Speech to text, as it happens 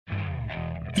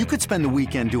You could spend the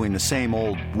weekend doing the same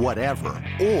old whatever,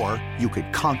 or you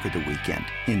could conquer the weekend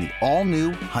in the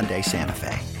all-new Hyundai Santa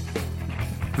Fe.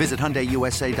 Visit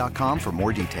HyundaiUSA.com for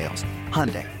more details.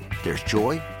 Hyundai, there's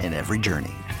joy in every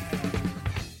journey.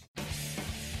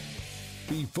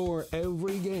 Before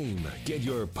every game, get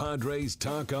your Padres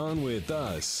talk on with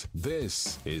us.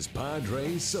 This is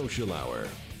Padres Social Hour.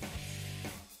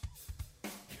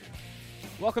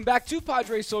 Welcome back to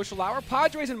Padres Social Hour.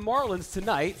 Padres and Marlins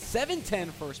tonight,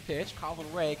 7:10 first pitch.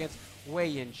 Colin Ray against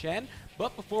Wei-Yin Chen.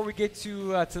 But before we get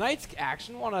to tonight's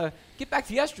action, I want to get back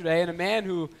to yesterday and a man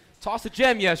who tossed a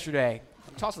gem yesterday.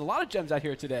 I'm tossing a lot of gems out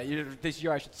here today, this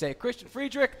year I should say. Christian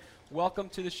Friedrich, welcome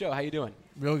to the show. How you doing?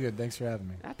 Real good. Thanks for having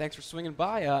me. Thanks for swinging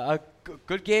by. A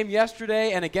good game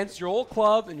yesterday and against your old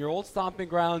club and your old stomping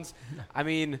grounds. I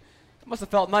mean, it must have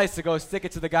felt nice to go stick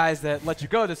it to the guys that let you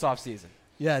go this offseason.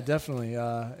 Yeah, definitely.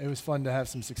 It was fun to have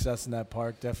some success in that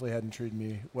park. Definitely hadn't treated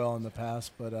me well in the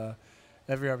past, but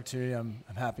every opportunity I'm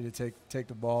happy to take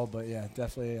the ball. But, yeah,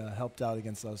 definitely helped out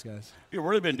against those guys. You've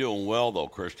really been doing well, though,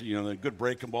 Christian. You know, the good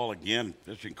breaking ball again,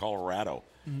 pitching Colorado.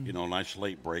 Mm-hmm. You know, nice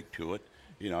late break to it.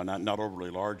 You know, not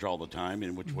overly large all the time,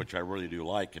 and which I really do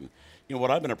like. And, you know, what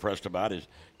I've been impressed about is,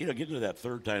 you know, getting to that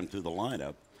third time through the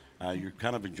lineup, you're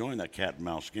kind of enjoying that cat and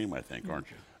mouse game, I think, aren't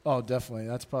you? Oh, definitely.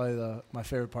 That's probably my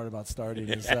favorite part about starting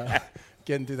is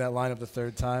getting through that lineup the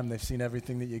third time. They've seen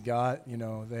everything that you got. You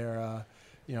know, they're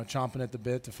chomping at the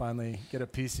bit to finally get a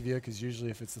piece of you because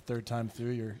usually if it's the third time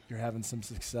through, you're having some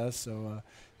success. So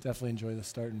definitely enjoy the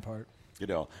starting part. You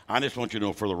know, I just want you to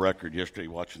know for the record, yesterday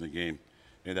watching the game,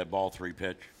 you know, that ball three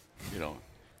pitch, you know,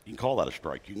 you can call that a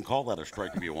strike. You can call that a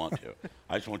strike if you want to.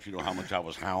 I just want you to know how much I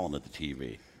was howling at the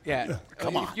TV. Yeah.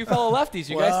 Come on. You fellow lefties,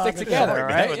 you guys stick together, all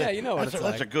right? Yeah, you know what it's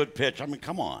like. That's a good pitch. I mean,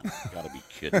 come on. You got to be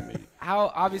kidding me.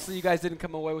 How obviously you guys didn't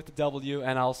come away with the W,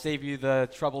 and I'll save you the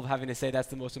trouble of having to say that's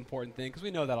the most important thing because we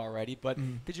know that already. But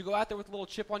did you go out there with a little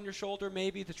chip on your shoulder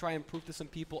maybe to try and prove to some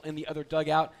people in the other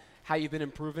dugout how you've been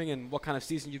improving and what kind of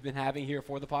season you've been having here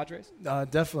for the Padres?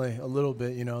 Definitely a little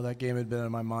bit. You know, that game had been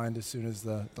in my mind as soon as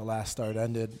the last start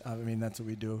ended. I mean, that's what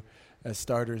we do as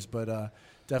starters. But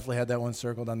definitely had that one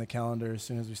circled on the calendar as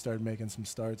soon as we started making some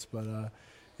starts. But,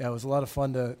 yeah, it was a lot of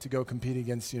fun to go compete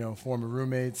against, you know, former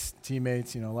roommates,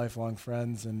 teammates, you know, lifelong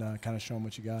friends, and kind of show them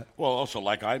what you got. Well, also,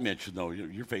 like I mentioned, though,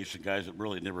 you're facing guys that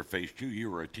really never faced you. You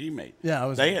were a teammate.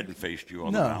 Yeah, they hadn't faced you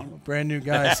on the mound. No, brand new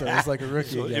guy, so it was like a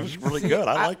rookie so again. It was really good.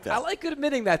 I like that. I like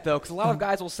admitting that, though, because a lot of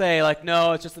guys will say, like,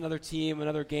 no, it's just another team,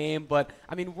 another game. But,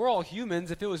 I mean, we're all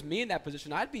humans. If it was me in that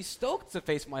position, I'd be stoked to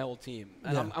face my old team.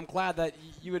 And I'm glad that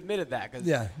you admitted that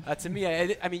because, to me,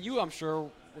 I mean, you, I'm sure,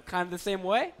 were kind of the same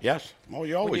way? Yes. Well,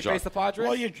 you always when you face the Padres?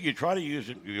 Well, you try to use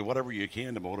it, whatever you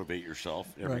can to motivate yourself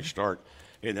every start.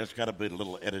 And that's got to be a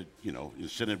little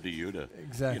incentive to you to,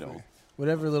 exactly. You know.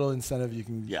 Whatever little incentive you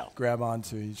can grab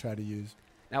onto, you try to use.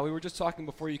 Now, we were just talking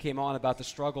before you came on about the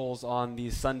struggles on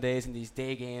these Sundays and these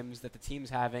day games that the team's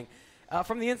having.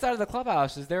 From the inside of the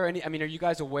clubhouse, is there any – I mean, are you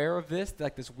guys aware of this,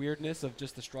 like this weirdness of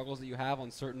just the struggles that you have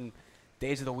on certain –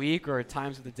 days of the week or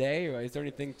times of the day, or is there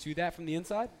anything to that from the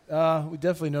inside? We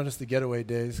definitely noticed the getaway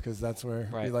days because that's where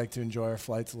we like to enjoy our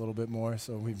flights a little bit more.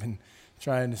 So we've been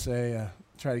trying to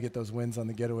try to get those wins on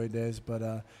the getaway days,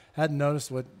 but hadn't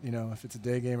noticed what, you know, if it's a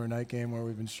day game or night game where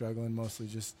we've been struggling, mostly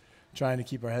just trying to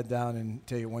keep our head down and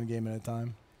take it one game at a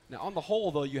time. Now, on the whole,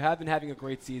 though, you have been having a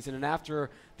great season, and after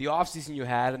the offseason you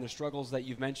had and the struggles that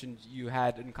you've mentioned you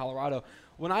had in Colorado,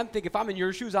 if I'm in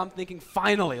your shoes, I'm thinking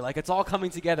finally, like it's all coming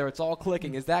together, it's all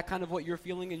clicking. Is that kind of what you're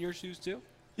feeling in your shoes too?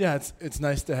 Yeah, it's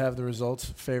nice to have the results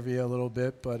favor you a little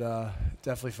bit, but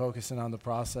definitely focusing on the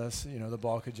process. You know, the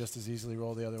ball could just as easily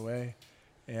roll the other way.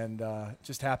 And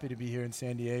just happy to be here in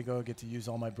San Diego, get to use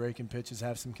all my breaking pitches,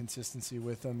 have some consistency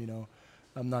with them. You know,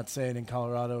 I'm not saying in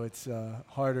Colorado it's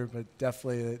harder, but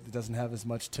definitely it doesn't have as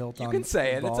much tilt on the ball. You can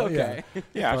say it. It's okay.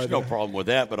 Yeah, there's no problem with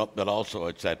that, but also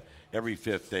it's that every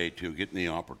fifth day, too, getting the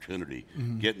opportunity,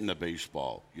 getting the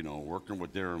baseball, you know, working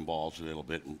with Darren Balls a little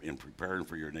bit and preparing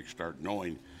for your next start,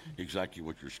 knowing exactly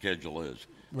what your schedule is.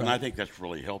 Right. And I think that's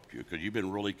really helped you because you've been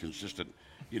really consistent,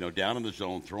 you know, down in the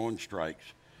zone, throwing strikes.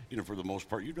 You know, for the most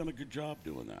part, you've done a good job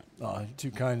doing that. Oh, you're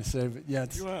too kind to say it. Yeah,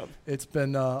 it's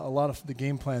been a lot of – the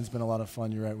game plan's been a lot of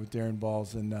fun, you're right, with Darren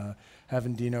Balls. And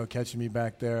having Dino catching me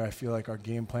back there, I feel like our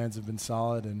game plans have been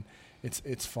solid. And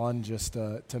it's fun just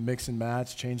to mix and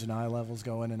match, changing eye levels,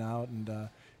 go in and out. And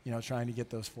trying to get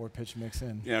those 4-pitch mix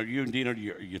in. You know, you and Dino,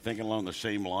 you're thinking along the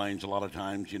same lines a lot of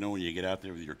times, when you get out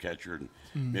there with your catcher and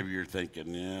maybe you're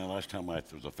thinking, last time there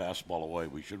was a fastball away,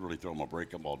 we should really throw him a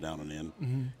breaking ball down and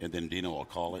in, and then Dino will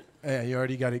call it. Yeah, you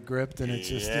already got it gripped, and it's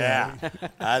just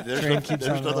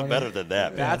there's nothing better than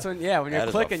that. That's when you're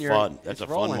clicking, that's a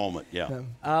rolling. fun moment. Yeah.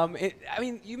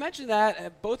 You mentioned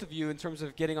that both of you in terms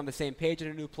of getting on the same page in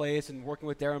a new place and working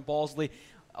with Darren Balsley.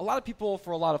 A lot of people,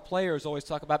 for a lot of players, always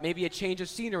talk about maybe a change of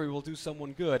scenery will do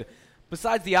someone good.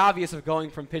 Besides the obvious of going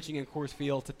from pitching in Coors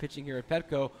Field to pitching here at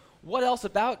Petco, what else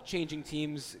about changing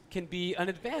teams can be an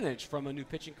advantage from a new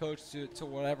pitching coach to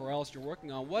whatever else you're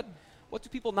working on? What do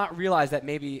people not realize that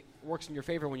maybe works in your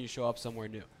favor when you show up somewhere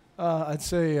new? I'd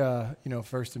say,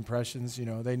 first impressions.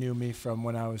 They knew me from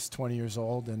when I was 20 years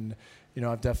old, and,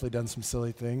 I've definitely done some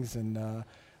silly things, and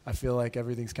I feel like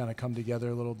everything's kind of come together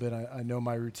a little bit. I know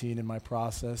my routine and my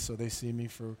process, so they see me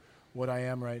for what I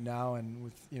am right now. And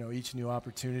with each new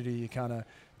opportunity, you kind of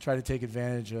try to take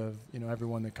advantage of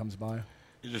everyone that comes by.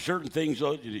 Is there certain things,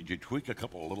 though, did you tweak a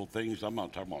couple of little things? I'm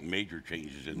not talking about major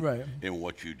changes in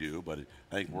what you do, but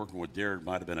I think working with Darren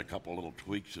might have been a couple of little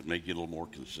tweaks that make you a little more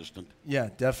consistent. Yeah,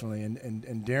 definitely.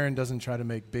 And Darren doesn't try to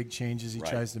make big changes. He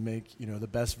tries to make, the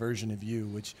best version of you,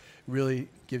 which really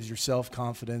gives your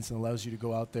self-confidence and allows you to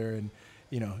go out there and,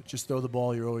 just throw the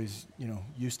ball you're always,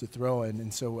 used to throwing.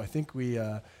 And so I think we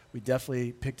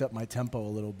definitely picked up my tempo a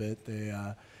little bit. They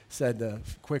said the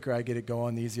quicker I get it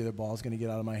going, the easier the ball's going to get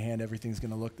out of my hand. Everything's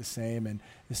going to look the same. And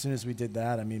as soon as we did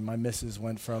that, I mean, my misses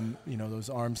went from, those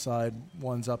arm side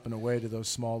ones up and away to those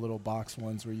small little box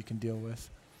ones where you can deal with.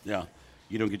 Yeah.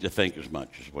 You don't get to think as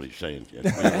much, is what he's saying. All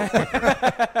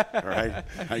right?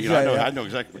 I know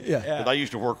exactly. Yeah. I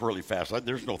used to work really fast.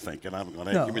 There's no thinking. I'm going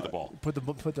to give me the ball.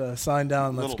 Put the sign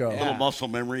down. Let's go. Little muscle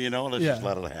memory, let's just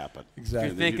let it happen. Exactly.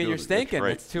 If you're thinking, you're stinking.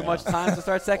 It's too much time to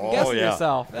start second guessing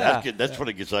yourself. That's when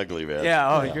it gets ugly, man.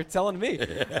 You're telling me.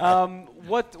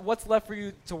 What's left for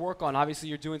you to work on? Obviously,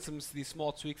 you're doing these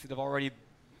small tweaks that have already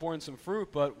borne some fruit,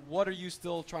 but what are you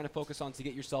still trying to focus on to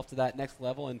get yourself to that next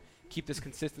level and keep this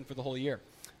consistent for the whole year?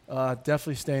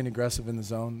 Definitely staying aggressive in the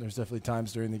zone. There's definitely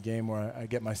times during the game where I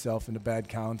get myself into bad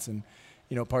counts and,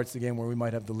 parts of the game where we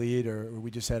might have the lead or we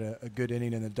just had a good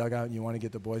inning in the dugout and you want to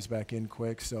get the boys back in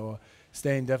quick. So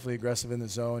staying definitely aggressive in the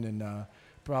zone and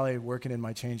probably working in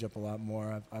my changeup a lot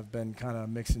more. I've been kind of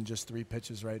mixing just 3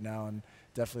 pitches right now and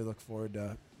definitely look forward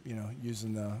to,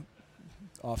 using the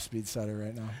off-speed setter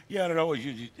right now. Yeah, and it always,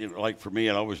 like for me,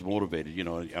 it always motivated,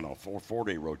 on a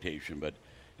 4-day rotation, but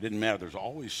it didn't matter. There's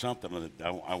always something that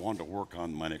I wanted to work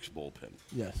on my next bullpen.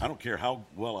 Yes. I don't care how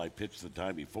well I pitched the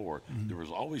time before. Mm-hmm. There was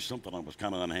always something I was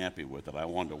kind of unhappy with that I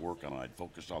wanted to work on. I'd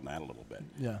focus on that a little bit.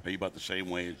 Yeah. Are you about the same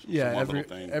way as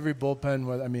every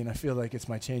bullpen, I feel like it's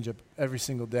my changeup every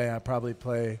single day. I probably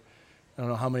play I don't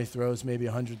know how many throws, maybe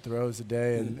 100 throws a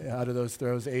day, and out of those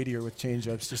throws, 80 are with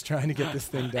changeups, just trying to get this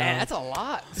thing down. Man, that's a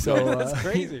lot. So that's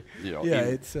crazy.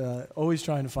 It's always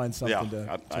trying to find something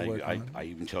to work on. I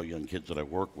even tell young kids that I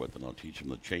work with, and I'll teach them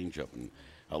the changeup, and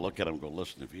I look at them and go,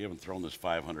 listen, if you haven't thrown this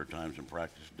 500 times in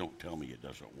practice, don't tell me it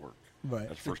doesn't work. Right.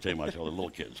 That's the first time I tell the little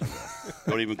kids.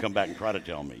 Don't even come back and try to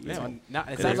tell me. It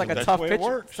sounds like a tough pitch.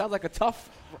 Sounds like a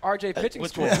tough RJ pitching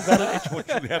school. It's what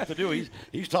you have to do.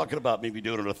 He's talking about maybe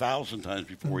doing it 1,000 times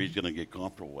before he's going to get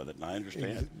comfortable with it, and I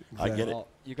understand. Exactly. I get it. Well,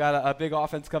 you got a big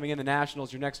offense coming in the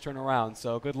Nationals, your next turnaround.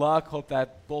 So good luck. Hope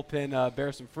that bullpen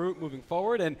bears some fruit moving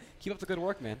forward, and keep up the good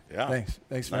work, man. Yeah.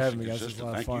 Thanks for having me, guys. It was a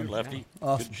lot of fun. Thank you, Lefty. Yeah.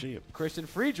 Awesome. Good to see you. Christian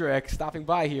Friedrich stopping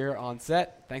by here on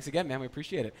set. Thanks again, man. We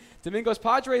appreciate it. Domingos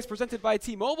Padres, presented by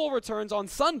T-Mobile, returns on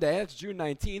Sunday. That's June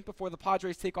 19th, before the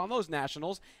Padres take on those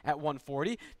Nationals at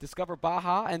 1:40. Discover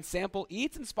Baja and sample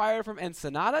eats inspired from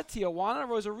Ensenada, Tijuana,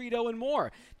 Rosarito, and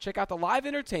more. Check out the live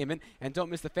entertainment and don't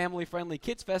miss the family-friendly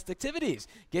Kids Fest activities.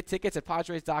 Get tickets at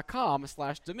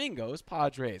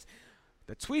Padres.com/DomingosPadres.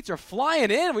 The tweets are flying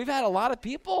in. We've had a lot of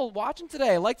people watching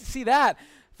today. I'd like to see that.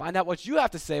 Find out what you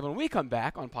have to say when we come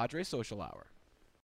back on Padres Social Hour.